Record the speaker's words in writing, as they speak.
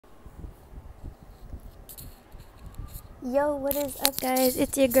Yo, what is up, guys?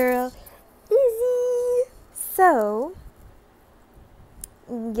 It's your girl, Izzy. So,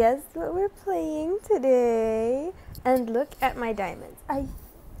 guess what we're playing today? And look at my diamonds. I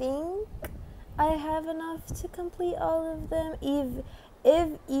think I have enough to complete all of them. If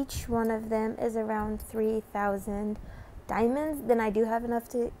each one of them is around 3,000 diamonds, then I do have enough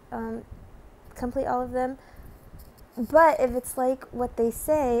to complete all of them. But if it's like what they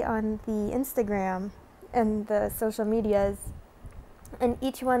say on the Instagram and the social medias, and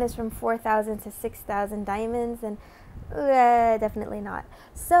each one is from 4,000 to 6,000 diamonds, and definitely not.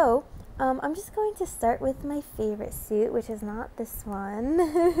 So I'm just going to start with my favorite suit, which is not this one.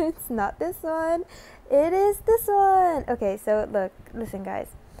 It's not this one. It is this one. Okay, so listen, guys.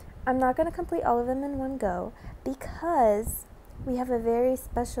 I'm not going to complete all of them in one go because we have a very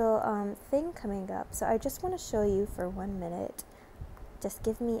special thing coming up. So I just want to show you for 1 minute. Just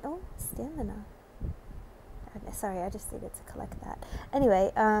give me, stamina. Sorry, I just needed to collect that.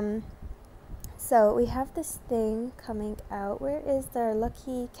 Anyway, so we have this thing coming out. Where is their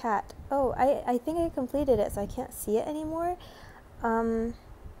lucky cat? Oh, I think I completed it, so I can't see it anymore.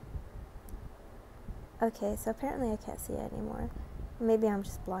 Okay, so apparently I can't see it anymore. Maybe I'm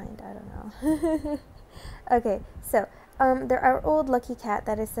just blind, I don't know. Okay, so there are old lucky cat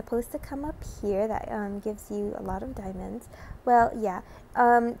that is supposed to come up here that gives you a lot of diamonds. Well, yeah,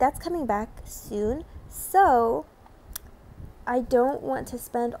 that's coming back soon. So I don't want to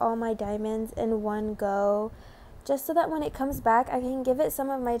spend all my diamonds in one go, just so that when it comes back I can give it some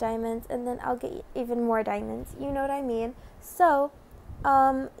of my diamonds and then I'll get even more diamonds, you know what I mean? So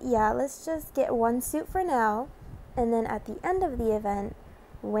yeah, let's just get one suit for now, and then at the end of the event,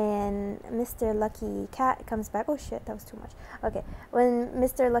 when Mr. Lucky Cat comes back, oh shit, that was too much. Okay, when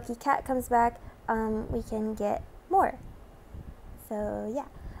Mr. Lucky Cat comes back, we can get more. So yeah,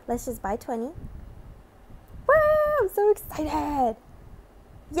 let's just buy 20. Woo! I'm so excited!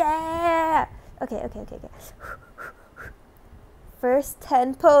 Yeah! Okay. First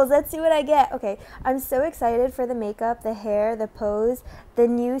 10 pulls. Let's see what I get. Okay, I'm so excited for the makeup, the hair, the pose, the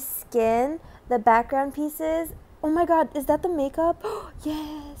new skin, the background pieces. Oh my god, is that the makeup?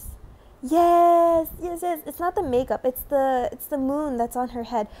 Yes! It's not the makeup. It's the moon that's on her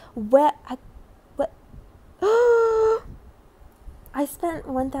head. What? I spent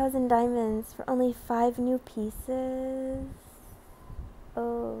 1,000 diamonds for only 5 new pieces.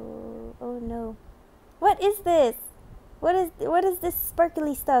 Oh no. What is this? What is this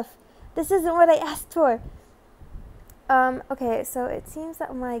sparkly stuff? This isn't what I asked for. Okay, so it seems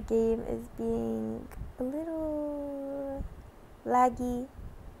that my game is being a little laggy.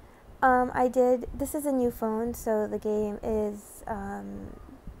 This is a new phone, so the game is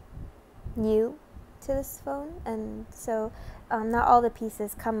new to this phone, and so not all the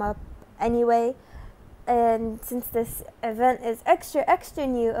pieces come up anyway, and since this event is extra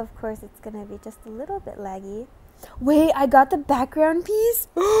new, of course it's gonna be just a little bit laggy. Wait, I got the background piece.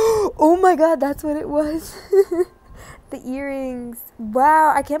 Oh my god, that's what it was. The earrings.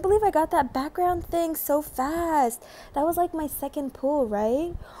 Wow, I can't believe I got that background thing so fast. That was like my second pull,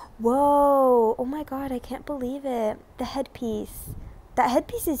 right? Whoa, oh my god, I can't believe it. The headpiece. That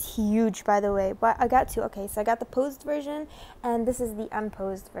headpiece is huge, by the way. But I got two. Okay, so I got the posed version, and this is the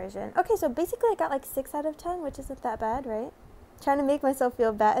unposed version. Okay, so basically I got like 6 out of 10, which isn't that bad, right? Trying to make myself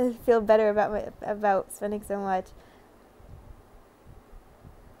feel better about spending so much.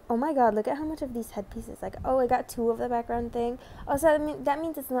 Oh my god, look at how much of these headpieces. Like, oh, I got 2 of the background thing. Oh, so that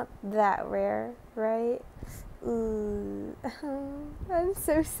means it's not that rare, right? Ooh, I'm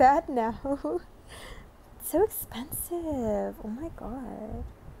so sad now. So expensive. Oh my god.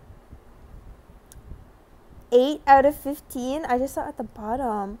 8 out of 15. I just saw at the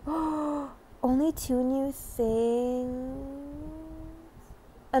bottom. Only 2 new things,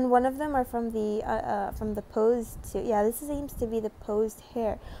 and one of them are from the posed suit. Yeah, this seems to be the posed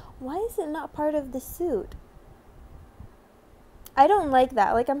hair. Why is it not part of the suit? I don't like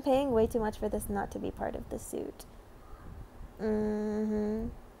that. Like, I'm paying way too much for this not to be part of the suit.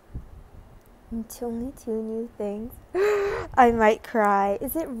 It's only 2 new things. I might cry.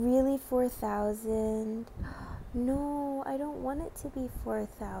 Is it really 4,000? No, I don't want it to be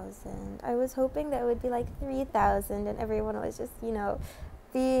 4,000. I was hoping that it would be like 3,000 and everyone was just, you know,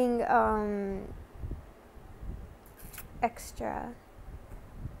 being extra.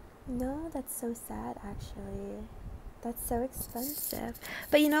 No, that's so sad, actually. That's so expensive.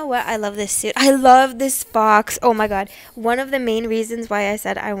 But you know what? I love this suit. I love this fox. Oh my god. One of the main reasons why I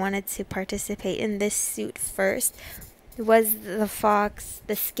said I wanted to participate in this suit first was the fox,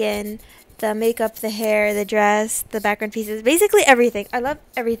 the skin, the makeup, the hair, the dress, the background pieces, basically everything. I love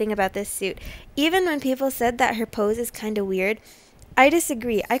everything about this suit. Even when people said that her pose is kind of weird, I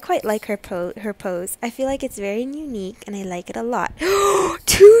disagree. I quite like her pose. I feel like it's very unique and I like it a lot.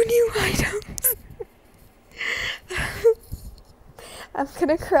 2 new items. I'm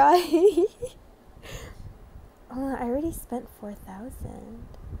gonna cry. Oh, I already spent 4,000.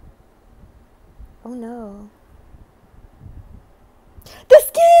 Oh no. The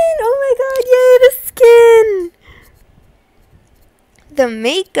skin! Oh my god, yay, the skin! The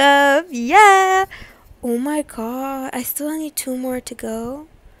makeup, yeah! Oh my god, I still need 2 more to go.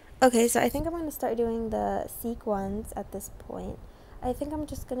 Okay, so I think I'm gonna start doing the Seek ones at this point. I think I'm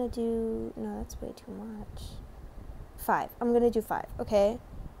just gonna do, no, that's way too much. 5, I'm gonna do 5, okay?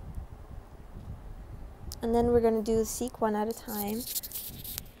 And then we're gonna do Seek one at a time.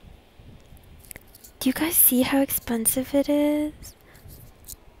 Do you guys see how expensive it is?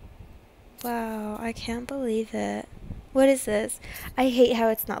 Wow, I can't believe it. What is this? I hate how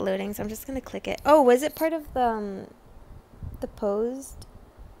it's not loading, so I'm just gonna click it. Oh, was it part of the posed?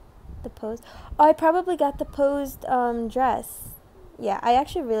 The posed? Oh, I probably got the posed dress. Yeah, I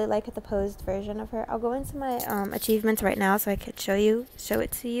actually really like the posed version of her. I'll go into my achievements right now so I could show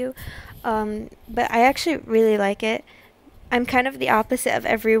it to you. But I actually really like it. I'm kind of the opposite of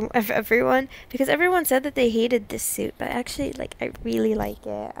everyone because everyone said that they hated this suit, but actually, like, I really like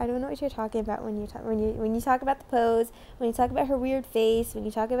it. I don't know what you're talking about when you talk about the pose, when you talk about her weird face, when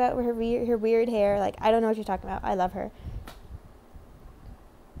you talk about her weird hair. Like, I don't know what you're talking about. I love her.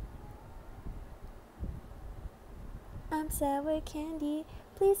 I'm sour candy.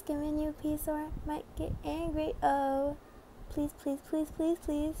 Please give me a new piece or I might get angry. Oh, please, please, please, please,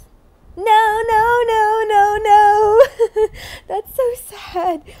 please. No, no, no, no, no. That's so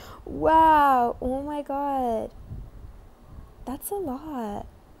sad. Wow. Oh my god. That's a lot.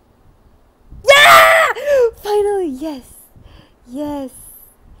 Yeah! Finally, yes. Yes.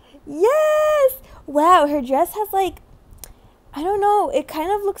 Yes! Wow, her dress has like, I don't know, it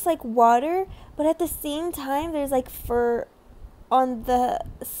kind of looks like water, but at the same time there's like fur on the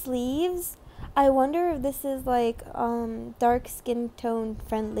sleeves. I wonder if this is like dark skin tone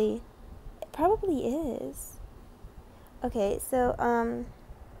friendly. Probably is. Okay, so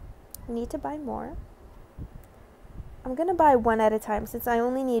we need to buy more. I'm gonna buy one at a time since I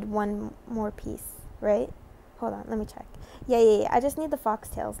only need 1 more piece, right? Hold on, let me check. Yeah. I just need the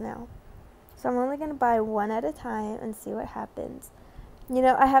foxtails now. So I'm only gonna buy 1 at a time and see what happens. You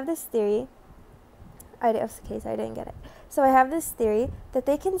know, I have this theory. Okay, so I didn't get it. So I have this theory that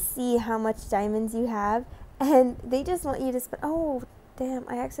they can see how much diamonds you have and they just want you to spend. Oh, damn,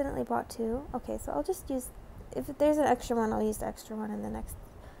 I accidentally bought 2. Okay, so I'll just use, if there's an extra one, I'll use the extra one in the next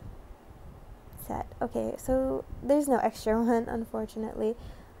set. Okay, so there's no extra one, unfortunately.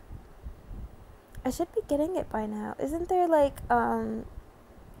 I should be getting it by now. Isn't there like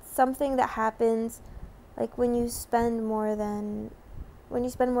something that happens like when you spend more than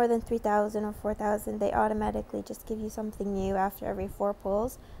 3,000 or 4,000, they automatically just give you something new after every 4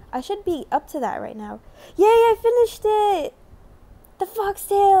 pulls? I should be up to that right now. Yay, I finished it! The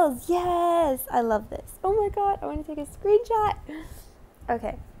foxtails! Yes! I love this. Oh my god, I want to take a screenshot.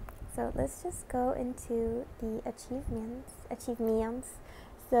 Okay, so let's just go into the achievements,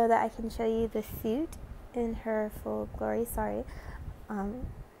 so that I can show you the suit in her full glory. Sorry.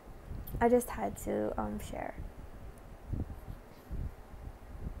 I just had to share.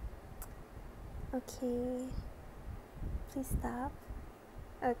 Okay. Please stop.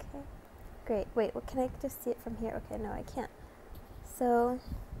 Okay. Great. Wait, well, can I just see it from here? Okay, no, I can't. So,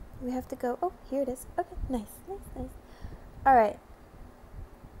 we have to go. Oh, here it is. Okay, nice. Alright.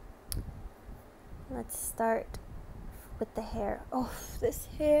 Let's start with the hair. Oh, this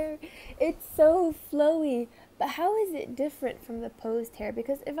hair. It's so flowy. But how is it different from the posed hair?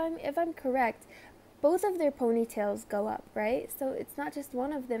 Because if I'm correct, both of their ponytails go up, right? So it's not just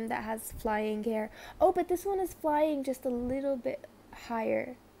one of them that has flying hair. Oh, but this one is flying just a little bit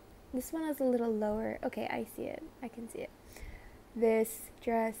higher. This one is a little lower. Okay, I see it. I can see it. This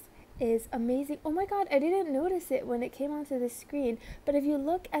dress is amazing. Oh my god, I didn't notice it when it came onto the screen. But if you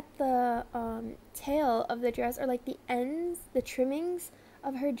look at the tail of the dress, or like the ends, the trimmings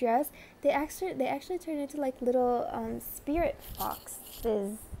of her dress, they actually turn into like little spirit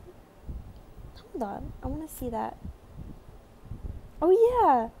foxes. Hold on, I want to see that. Oh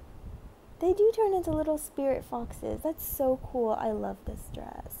yeah, they do turn into little spirit foxes. That's so cool. I love this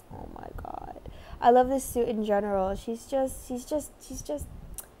dress. Oh my god, I love this suit in general. She's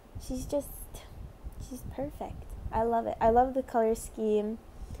perfect. I love it. I love the color scheme.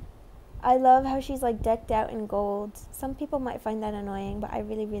 I love how she's like decked out in gold. Some people might find that annoying, but I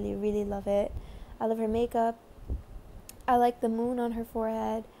really, really, really love it. I love her makeup. I like the moon on her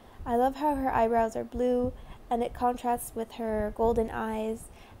forehead. I love how her eyebrows are blue and it contrasts with her golden eyes.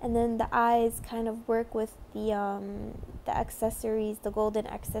 And then the eyes kind of work with the accessories, the golden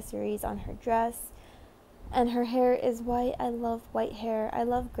accessories on her dress. And her hair is white. I love white hair. I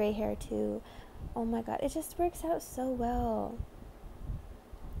love gray hair too. Oh my god, it just works out so well.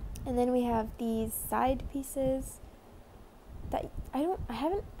 And then we have these side pieces that I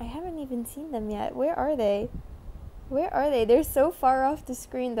haven't even seen them yet. Where are they? Where are they? They're so far off the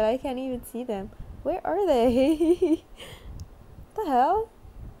screen that I can't even see them. Where are they? What the hell?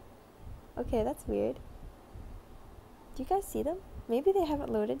 Okay, that's weird. Do you guys see them? Maybe they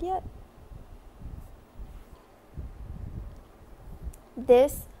haven't loaded yet.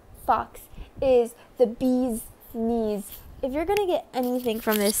 This fox is the bee's knees. If you're gonna get anything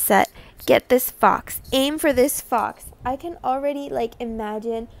from this set, get this fox. Aim for this fox. I can already like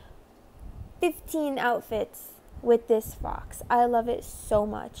imagine 15 outfits with this fox. I love it so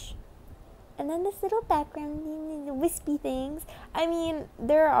much. And then this little background, the wispy things. I mean,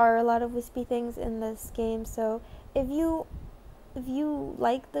 there are a lot of wispy things in this game, so if you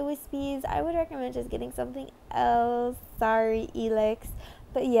like the wispies, I would recommend just getting something else. Sorry, Elix.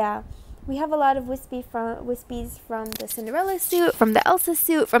 But yeah, we have a lot of wispies from the Cinderella suit, from the Elsa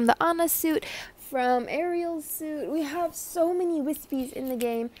suit, from the Anna suit, from Ariel's suit. We have so many wispies in the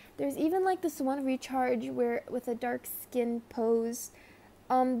game. There's even like this one recharge where with a dark skin pose.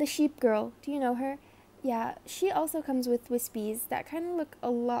 The sheep girl, do you know her? Yeah, she also comes with wispies that kind of look a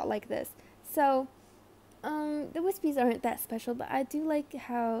lot like this. So, the wispies aren't that special, but I do like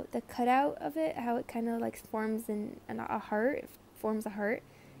how the cutout of it, how it kind of like forms a heart, it forms a heart.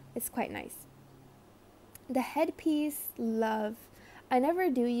 It's quite nice. The headpiece, love. I never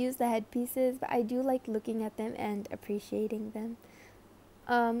do use the headpieces, but I do like looking at them and appreciating them.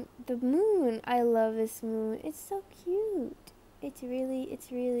 The moon, I love this moon. It's so cute. It's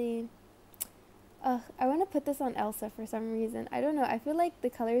really, I want to put this on Elsa for some reason. I don't know. I feel like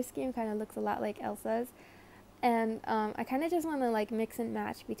the color scheme kind of looks a lot like Elsa's. And I kind of just want to like mix and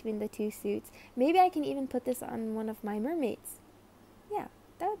match between the two suits. Maybe I can even put this on one of my mermaids. Yeah,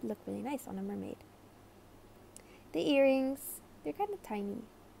 that would look really nice on a mermaid. The earrings, they're kind of tiny.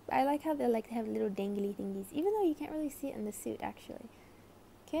 I like how they like to have little dangly thingies, even though you can't really see it in the suit actually.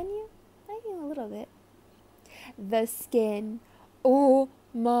 Can you? I can a little bit. The skin. Oh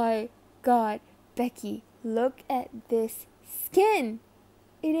my god. Becky, look at this skin.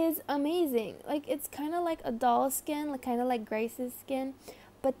 It is amazing. Like, it's kind of like a doll skin, like kind of like Grace's skin,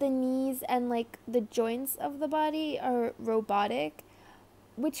 but the knees and like the joints of the body are robotic,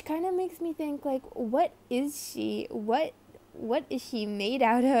 which kind of makes me think like, what is she? What is she made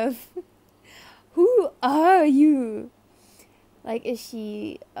out of? Who are you? Like, is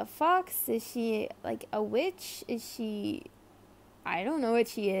she a fox? Is she like a witch? Is she, I don't know what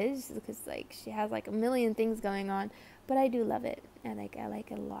she is, because like she has like a million things going on, but I do love it. I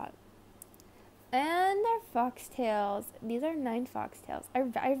like it a lot. And they're foxtails. These are 9 foxtails.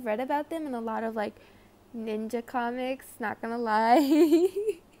 I've read about them in a lot of like ninja comics, not gonna lie.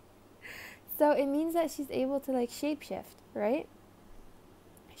 So it means that she's able to like shapeshift, right?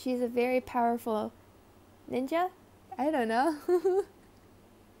 She's a very powerful ninja? I don't know.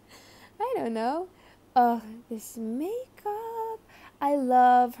 I don't know. This makeup. I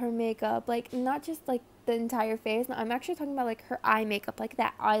love her makeup. Like, not just like the entire face. No, I'm actually talking about like her eye makeup, like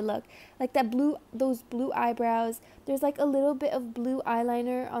that eye look. Like that blue, those blue eyebrows. There's like a little bit of blue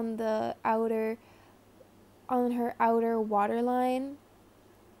eyeliner on the outer, on her outer waterline.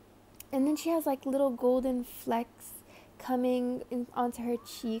 And then she has like little golden flecks coming onto her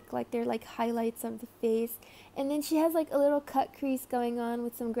cheek, like they're like highlights of the face. And then she has like a little cut crease going on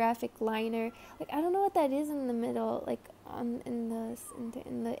with some graphic liner. Like, I don't know what that is in the middle, like in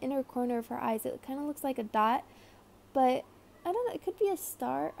the inner corner of her eyes. It kind of looks like a dot, but I don't know. It could be a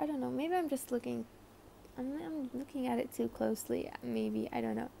star. I don't know. Maybe I'm just looking. I'm looking at it too closely. Maybe, I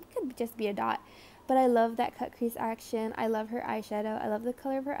don't know. It could just be a dot. But I love that cut crease action. I love her eyeshadow. I love the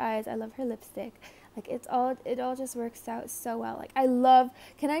color of her eyes. I love her lipstick. Like, it all just works out so well. Like, I love,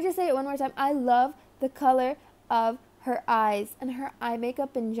 can I just say it one more time? I love the color of her eyes, and her eye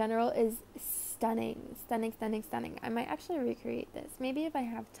makeup in general is stunning. Stunning, stunning, stunning. I might actually recreate this. Maybe if I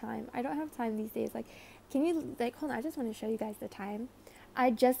have time. I don't have time these days. Like, can you, like, hold on, I just want to show you guys the time.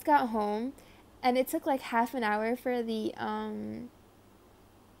 I just got home, and it took like half an hour for the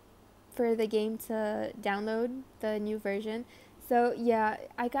game to download the new version. So yeah,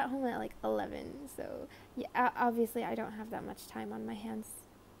 I got home at like 11. So yeah, obviously I don't have that much time on my hands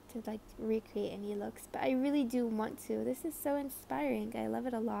to like recreate any looks, but I really do want to. This is so inspiring. I love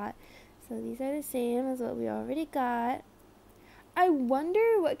it a lot. So these are the same as what we already got. I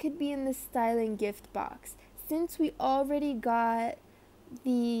wonder what could be in the styling gift box, since we already got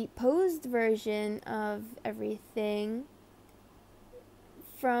the posed version of everything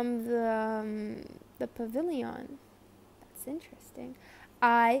from the pavilion. That's interesting.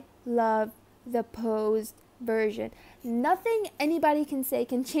 I love the posed version. Nothing anybody can say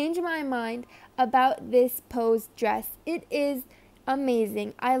can change my mind about this posed dress. It is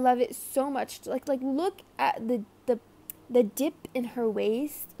amazing. I love it so much. Like look at the dip in her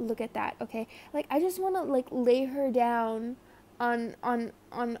waist. Look at that. Okay, like I just want to like lay her down on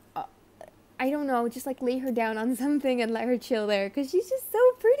I don't know, just like lay her down on something and let her chill there, because she's just so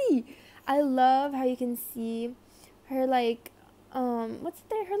pretty. I love how you can see her like what's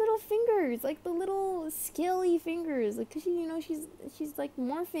there, her little fingers, like the little scaly fingers, like, cause she's like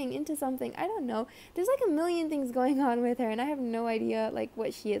morphing into something. I don't know, there's like a million things going on with her, and I have no idea like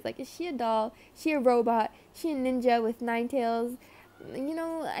what she is. Like, is she a doll, is she a robot, is she a ninja with 9 tails?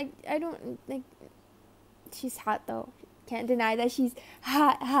 I don't like. She's hot though, can't deny that she's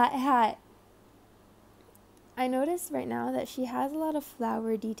hot. I notice right now that she has a lot of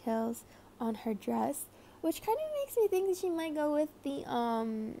flower details on her dress, which kind of makes me think that she might go with the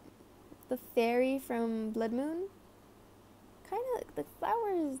fairy from Blood Moon. Kind of the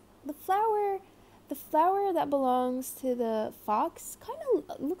flower that belongs to the fox kind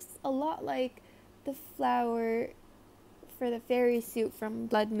of looks a lot like the flower for the fairy suit from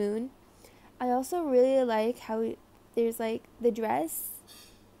Blood Moon. I also really like how there's like the dress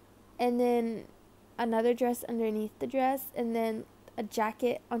and then another dress underneath the dress, and then a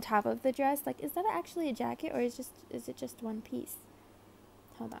jacket on top of the dress. Like, is that actually a jacket, or is it just one piece?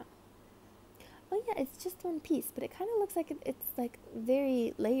 Hold on. Oh yeah, it's just one piece, but it kind of looks like it's like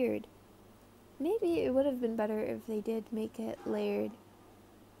very layered. Maybe it would have been better if they did make it layered.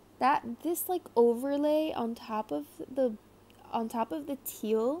 This like overlay on top of the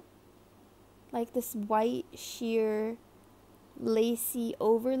teal, like this white sheer lacy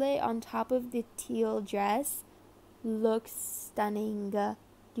overlay on top of the teal dress, looks stunning. Do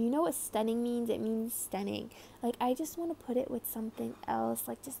you know what stunning means? It means stunning. Like, I just want to put it with something else,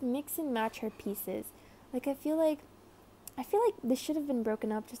 like just mix and match her pieces. Like, I feel like this should have been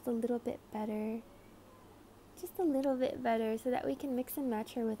broken up just a little bit better, so that we can mix and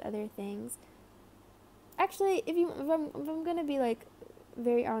match her with other things. Actually, if I'm gonna be like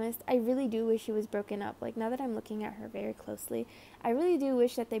very honest, I really do wish it was broken up. Like, now that I'm looking at her very closely, I really do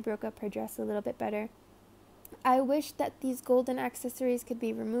wish that they broke up her dress a little bit better. I wish that these golden accessories could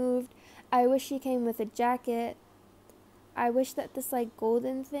be removed. I wish she came with a jacket. I wish that this like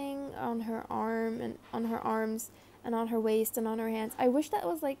golden thing on her arm and on her arms and on her waist and on her hands, I wish that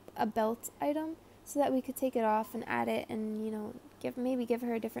was like a belt item, so that we could take it off and add it, and give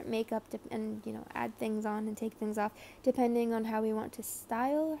her a different makeup and add things on and take things off depending on how we want to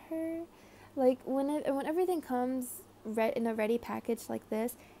style her. Like, when everything comes in a ready package like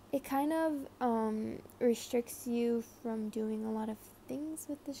this, it kind of restricts you from doing a lot of things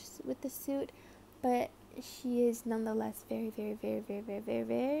with the suit, but she is nonetheless very, very, very, very, very, very,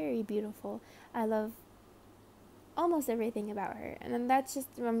 very beautiful. I love almost everything about her, and then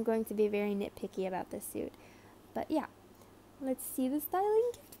I'm going to be very nitpicky about this suit. But yeah, let's see the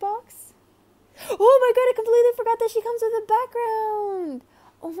styling gift box. Oh my god, I completely forgot that she comes with a background.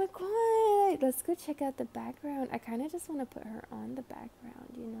 Oh my god, let's go check out the background. I kind of just want to put her on the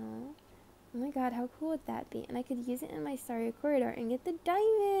background, Oh my god, how cool would that be? And I could use it in my Starry Corridor and get the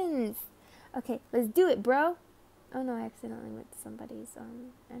diamonds. Okay, let's do it, bro. Oh no, I accidentally went to somebody's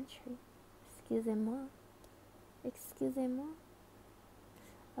entry. Excusez-moi.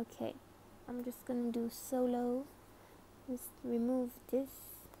 Okay, I'm just gonna do solo. Just remove this.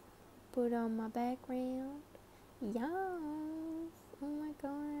 Put on my background. Yes. Oh my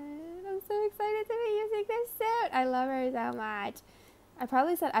god, I'm so excited to be using this suit. I love her so much. I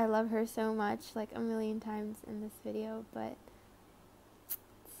probably said I love her so much like a million times in this video, but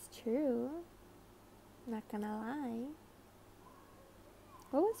it's true. Not gonna lie.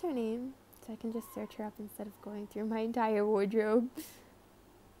 What was her name? So I can just search her up instead of going through my entire wardrobe.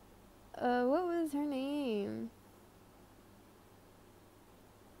 What was her name?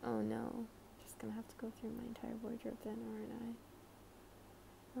 Oh no. Just gonna have to go through my entire wardrobe then, aren't I?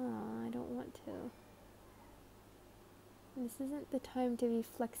 Oh, I don't want to. This isn't the time to be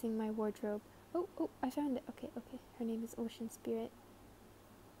flexing my wardrobe. Oh, I found it. Okay. Her name is Ocean Spirit.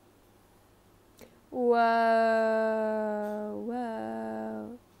 Whoa.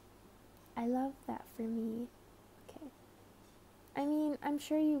 I love that for me. Okay. I mean, I'm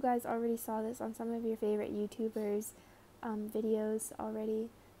sure you guys already saw this on some of your favorite YouTubers videos already,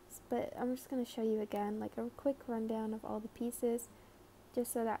 but I'm just going to show you again, like a quick rundown of all the pieces,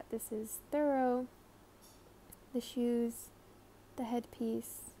 just so that this is thorough. The shoes, the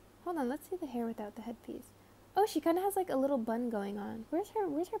headpiece. Hold on, let's see the hair without the headpiece. Oh, she kind of has like a little bun going on. Where's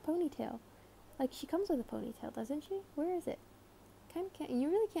her ponytail? Like, she comes with a ponytail, doesn't she? Where is it? Kind of can't, you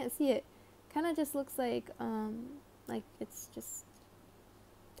really can't see it. Kind of just looks like it's just,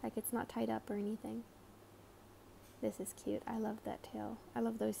 like it's not tied up or anything. This is cute. I love that tail. I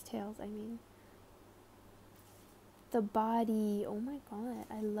love those tails, I mean. The body. Oh my god.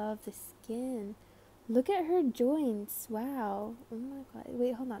 I love the skin. Look at her joints. Wow. Oh my god.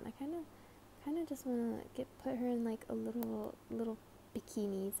 Wait, hold on. I kind of just want to put her in like a little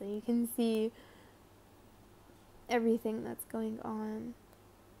bikini so you can see everything that's going on.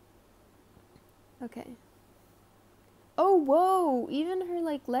 Okay. Oh, whoa. Even her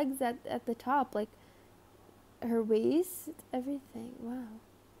like legs at the top, like her waist, everything. Wow.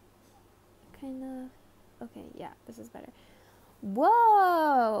 Kind of. Okay, yeah, this is better.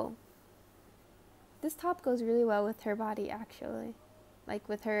 Whoa. This top goes really well with her body, actually. Like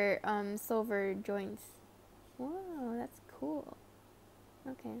with her silver joints. Whoa, that's cool.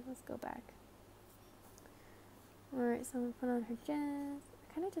 Okay, let's go back. Alright, so I'm gonna put on her dress.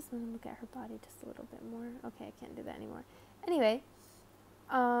 I kind of just want to look at her body just a little bit more. Okay, I can't do that anymore. Anyway,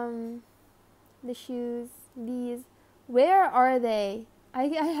 the shoes, these, where are they? I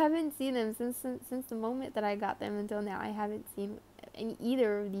haven't seen them since the moment that I got them until now. I haven't seen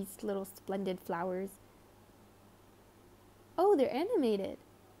either of these little splendid flowers. Oh, they're animated.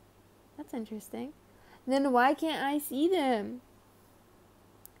 That's interesting. Then why can't I see them?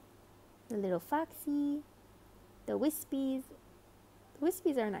 The little foxy, the wispies. The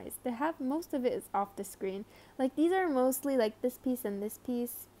wispies are nice. They have, most of it is off the screen. Like, these are mostly like this piece and this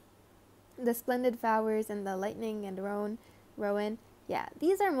piece. The splendid flowers and the lightning and Rowan. Yeah,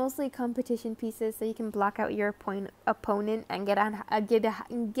 these are mostly competition pieces, so you can block out your opponent and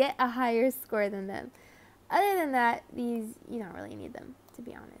get a higher score than them. Other than that, these, you don't really need them, to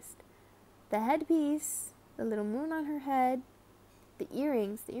be honest. The headpiece, the little moon on her head, the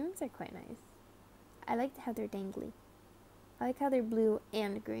earrings are quite nice. I like how they're dangly. I like how they're blue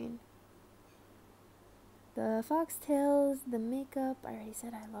and green. The foxtails, the makeup, I already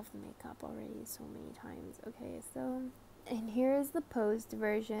said I love the makeup already so many times. Okay, so, and here's the posed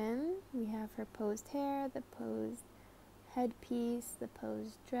version. We have her posed hair, the posed headpiece, the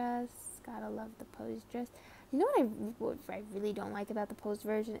posed dress. Gotta love the posed dress. You know what I really don't like about the posed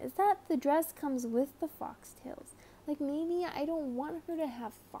version is that the dress comes with the foxtails. Like, maybe I don't want her to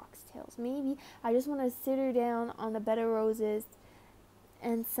have foxtails. Maybe I just want to sit her down on a bed of roses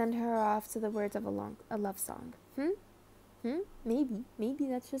and send her off to the words of a love song. Maybe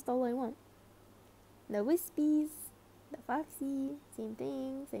that's just all I want. The wispies, the foxy, same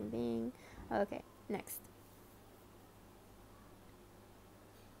thing. Okay, next.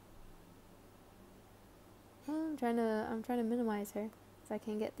 I'm trying to minimize her so I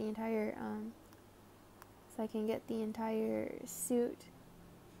can get the entire suit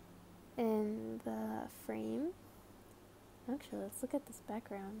in the frame. Actually, let's look at this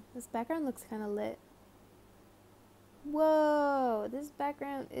background. This background looks kind of lit. Whoa, this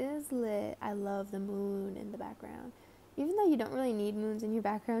background is lit. I love the moon in the background. Even though you don't really need moons in your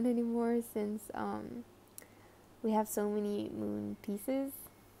background anymore since we have so many moon pieces.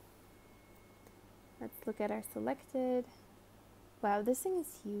 Let's look at our selected. Wow, this thing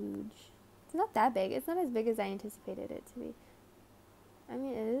is huge. It's not that big. It's not as big as I anticipated it to be. I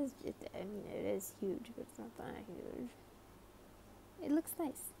mean, it is huge, but it's not that huge. It looks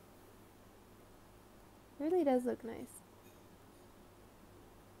nice. It really does look nice.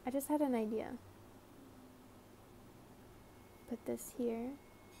 I just had an idea. Put this here.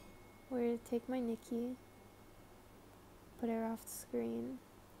 Where to take my Nikki. Put her off the screen.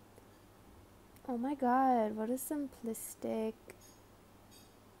 Oh my god, what a simplistic,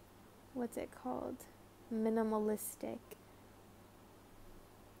 what's it called? Minimalistic.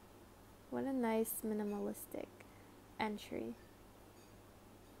 What a nice minimalistic entry.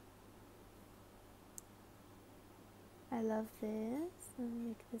 I love this. Let me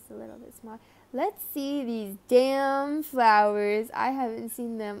make this a little bit smaller. Let's see these damn flowers. I haven't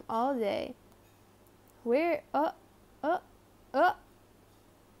seen them all day. Where? Oh.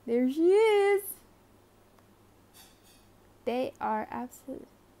 There she is. They are absolute.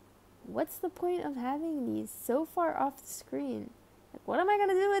 What's the point of having these so far off the screen? Like, what am I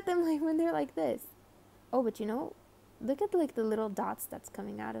gonna do with them like when they're like this? Oh, but you know, look at like the little dots that's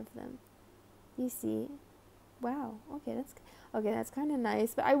coming out of them. You see? Wow. Okay, that's kind of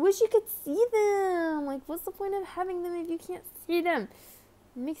nice. But I wish you could see them. Like, what's the point of having them if you can't see them?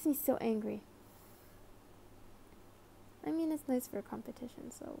 It makes me so angry. I mean, it's nice for a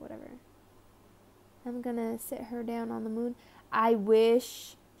competition, so whatever. I'm gonna sit her down on the moon. I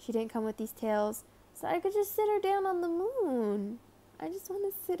wish she didn't come with these tails, so I could just sit her down on the moon. I just want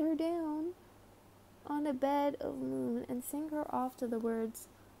to sit her down on a bed of moon and sing her off to the words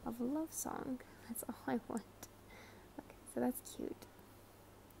of a love song. That's all I want. Okay, so that's cute.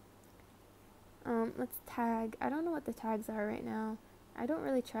 Let's tag. I don't know what the tags are right now. I don't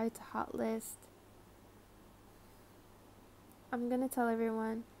really try to hot list. I'm gonna tell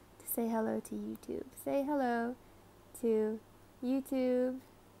everyone to say hello to YouTube. Say hello to YouTube.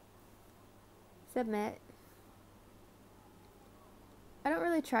 Submit. I don't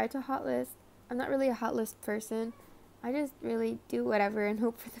really try to hot list. I'm not really a hot list person. I just really do whatever and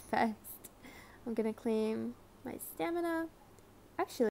hope for the best. I'm gonna claim my stamina. Actually,